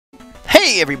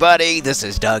Hey everybody, this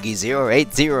is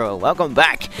Doggy080. Welcome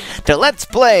back to Let's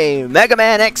Play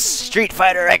Megaman X Street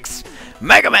Fighter X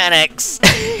Megaman X.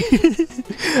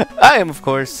 I am, of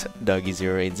course,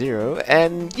 Doggy080,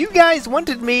 and you guys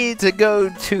wanted me to go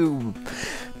to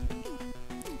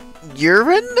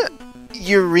Urien?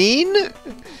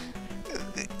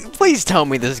 Please tell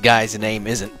me this guy's name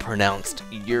isn't pronounced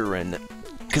Urien,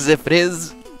 because if it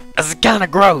is, it's kinda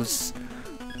gross.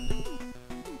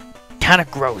 Kinda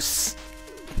gross.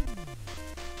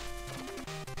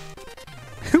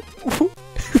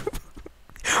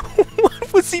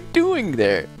 What was he doing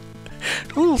there?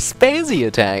 A little spazzy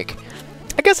attack.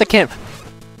 I guess I can't.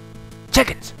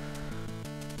 Chickens!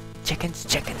 Chickens,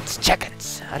 chickens,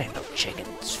 chickens. I didn't know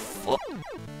chickens.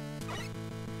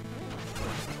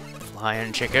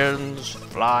 Flying chickens,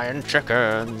 flying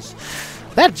chickens.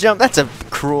 That jump, that's a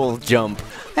cruel jump.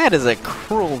 That is a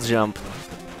cruel jump.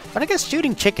 But I guess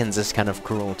shooting chickens is kind of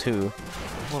cruel too.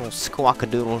 Little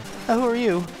squawkadoodle. Oh, who are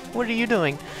you? What are you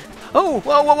doing? Oh,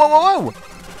 whoa, whoa, whoa, whoa, whoa!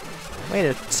 Wait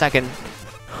a second.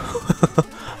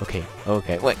 Okay,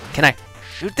 wait, can I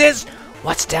shoot this?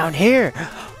 What's down here?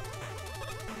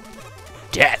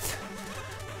 Death.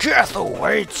 Death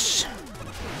awaits.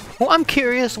 Well, I'm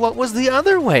curious what was the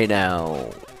other way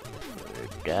now.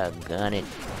 Doggone it,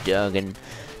 doggone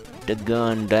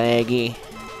daggy.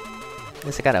 At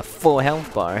least I got a full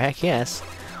health bar, heck yes.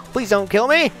 Please don't kill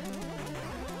me!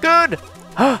 Good!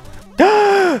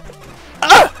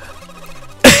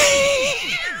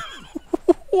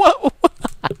 What?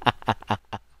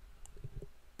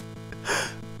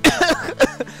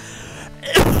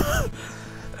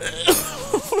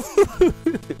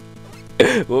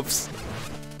 Whoops.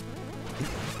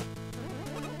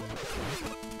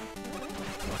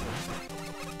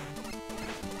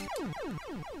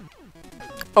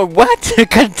 Oh, what?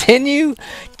 Continue?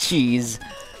 Jeez.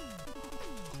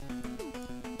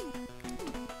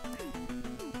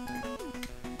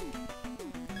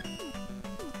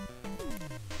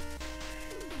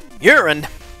 Urine.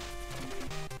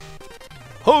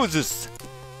 Hoses.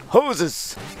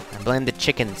 Hoses. I blame the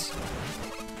chickens.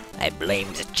 I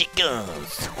blame the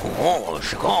chickens. Oh,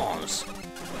 chickens.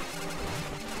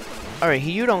 Alright,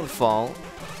 you don't fall.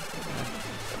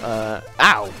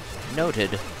 Ow.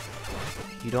 Noted.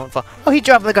 You don't fall. Oh, he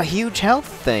dropped like a huge health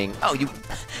thing. Oh, you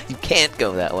can't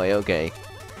go that way. Okay.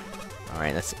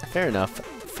 Alright, that's fair enough.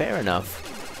 Fair enough.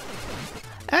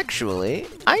 Actually,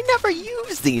 I never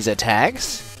use these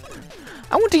attacks.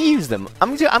 I want to use them.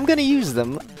 I'm gonna use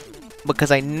them because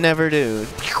I never do.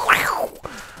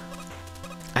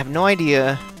 I have no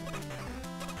idea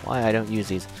why I don't use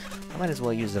these. I might as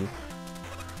well use them.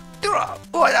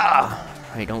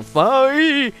 I don't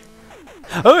fight.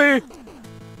 Hey.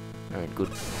 Alright, good.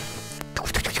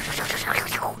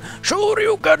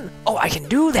 Shoryuken! Oh, I can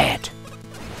do that!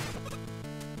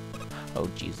 Oh,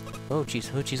 jeez. Oh, jeez.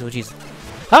 Oh, jeez. Oh, jeez.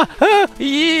 Ah! Ah!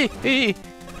 Yee!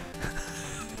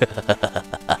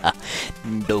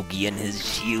 Dogi and his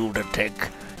shield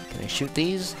attack. Can I shoot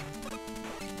these? I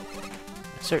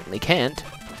certainly can't.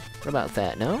 What about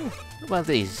that? No? What about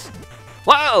these?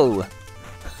 Whoa!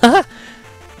 That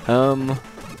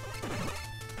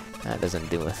doesn't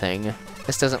do a thing.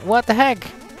 This doesn't. What the heck?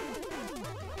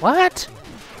 What?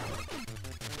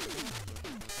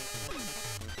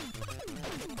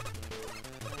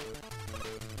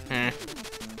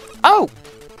 Oh!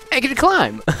 I can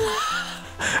climb!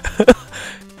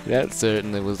 That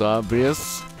certainly was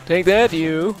obvious. Take that,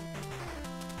 you!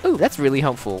 Ooh, that's really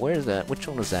helpful. Where is that? Which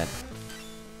one was that?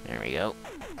 There we go.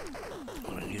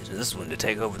 I'm gonna use this one to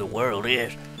take over the world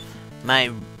here.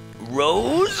 My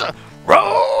Rose?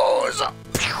 Rose!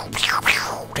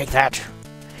 Take that!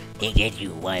 Take that,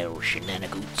 you wild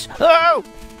shenanigans! Oh!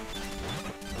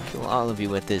 Kill all of you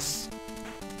with this.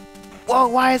 Whoa,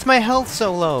 why is my health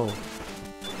so low?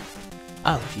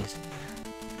 Oh, jeez.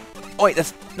 Oh, wait,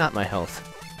 that's not my health.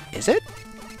 Is it?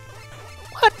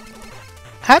 What?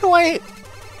 How do I...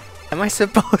 Am I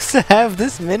supposed to have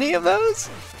this many of those?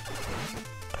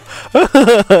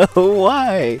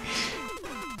 Why?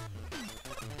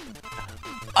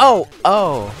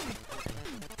 Oh.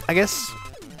 I guess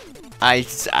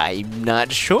I'm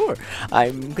not sure.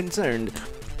 I'm concerned.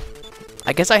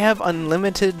 I guess I have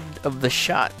unlimited of the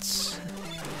shots.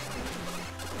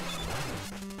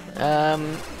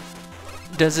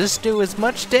 Does this do as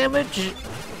much damage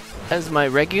as my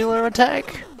regular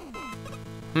attack?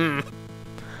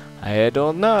 I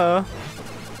don't know.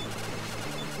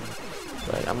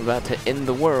 But I'm about to end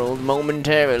the world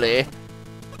momentarily.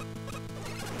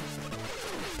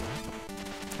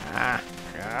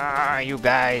 You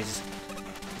guys.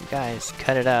 You guys,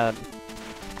 cut it out.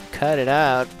 Cut it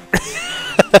out.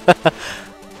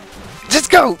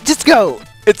 go! Just go!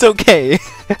 It's okay.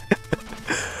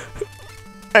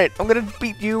 Alright, I'm gonna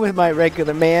beat you with my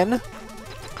regular man.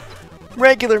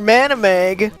 Regular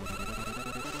Manamag!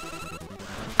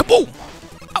 Kaboom!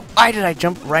 Oh, why did I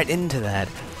jump right into that?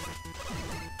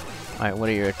 Alright, what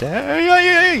are your attacks?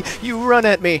 Hey, you run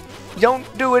at me!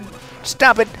 Don't do it!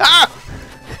 Stop it! Ah!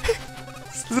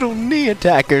 This little knee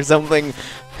attack or something.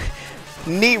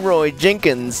 Leroy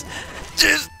Jenkins.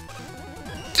 Just...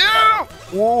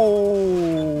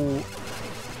 Whoa!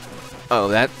 Oh,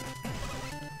 that...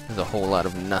 There's a whole lot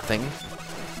of nothing.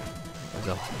 There's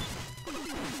a...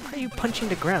 Why are you punching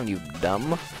the ground, you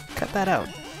dumb? Cut that out.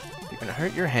 You're gonna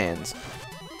hurt your hands.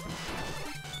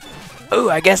 Oh,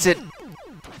 I guess it...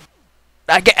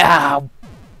 Ow!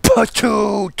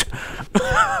 Patoot!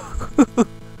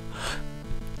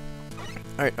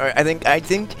 Alright, I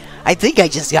think I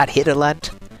just got hit a lot.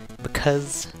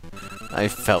 Because I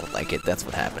felt like it, that's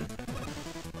what happened.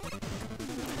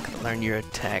 Gotta learn your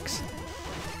attacks.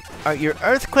 Your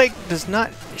earthquake does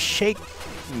not shake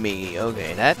me.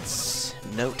 Okay, that's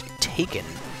note taken.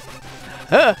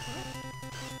 Huh!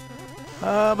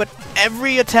 But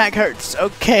every attack hurts.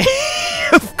 Okay.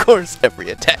 Of course every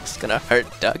attack's gonna hurt,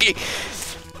 doggy.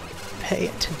 Pay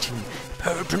attention.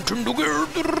 Pay attention to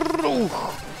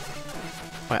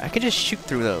I can just shoot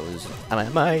through those.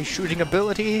 My shooting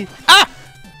ability. Ah!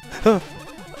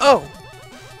 Oh!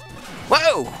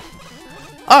 Whoa!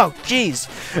 Oh, jeez!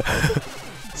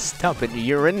 Stop it,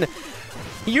 Urien!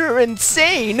 You're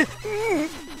insane!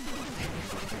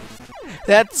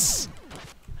 That's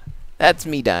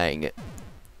me dying.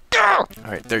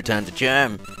 Alright, third time's a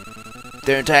charm.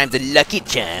 Third time's a lucky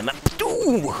charm.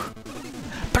 Ooh!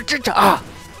 Ah!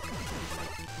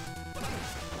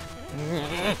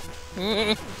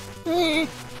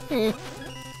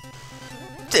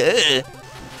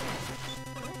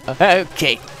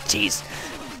 Okay, jeez.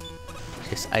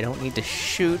 Just I don't need to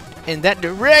shoot in that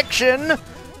direction.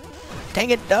 Dang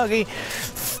it, doggy.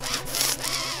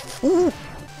 Ooh.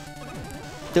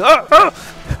 Stop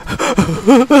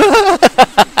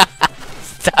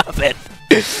it.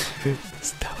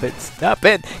 Stop it, stop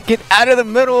it. Get out of the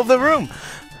middle of the room.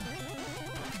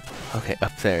 Okay,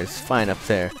 up there. It's fine up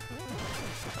there.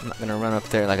 I'm not gonna run up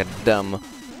there like a dumb.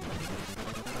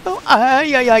 Oh,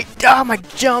 oh, my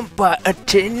jump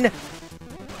button.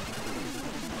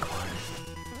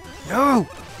 No!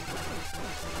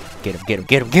 Get him, get him,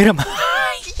 get him, get him!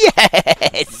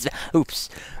 Yes! Oops.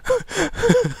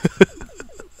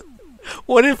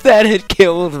 What if that had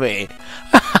killed me?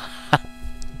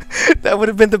 That would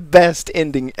have been the best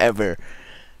ending ever.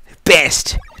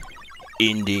 Best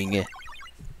ending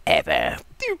ever.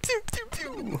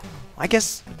 I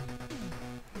guess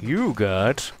you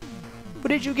got... What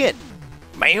did you get?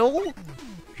 Mail?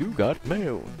 You got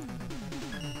mail.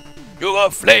 You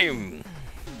got flame.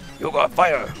 You got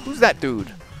fire. Who's that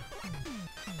dude?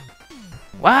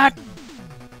 What?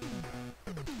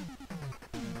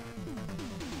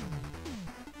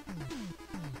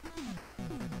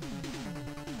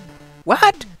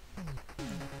 What?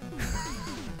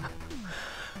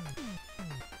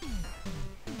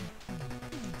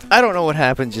 I don't know what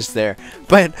happened just there,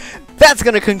 but that's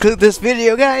gonna conclude this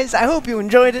video, guys. I hope you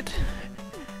enjoyed it.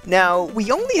 Now, we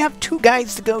only have 2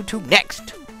 guides to go to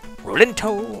next.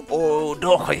 Rolento or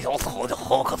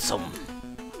Dorkism.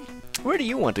 Where do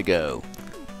you want to go?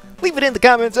 Leave it in the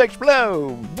comments section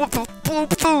below.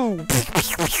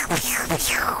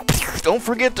 Don't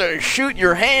forget to shoot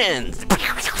your hands.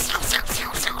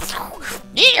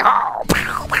 Yeehaw!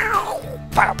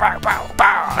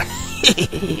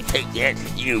 Take that,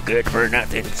 you good for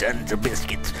nothing sons of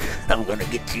biscuits. I'm gonna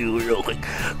get you real quick.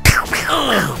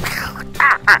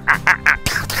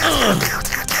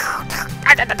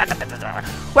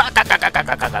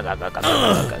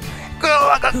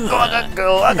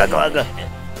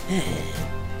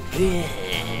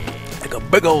 Like a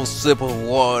big old sip of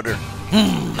water.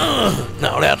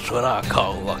 Now that's what I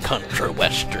call a country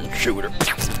western shooter.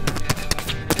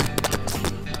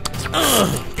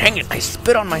 Dang it, I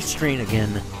spit on my screen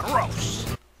again.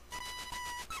 Gross.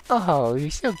 Oh, you're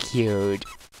so cute.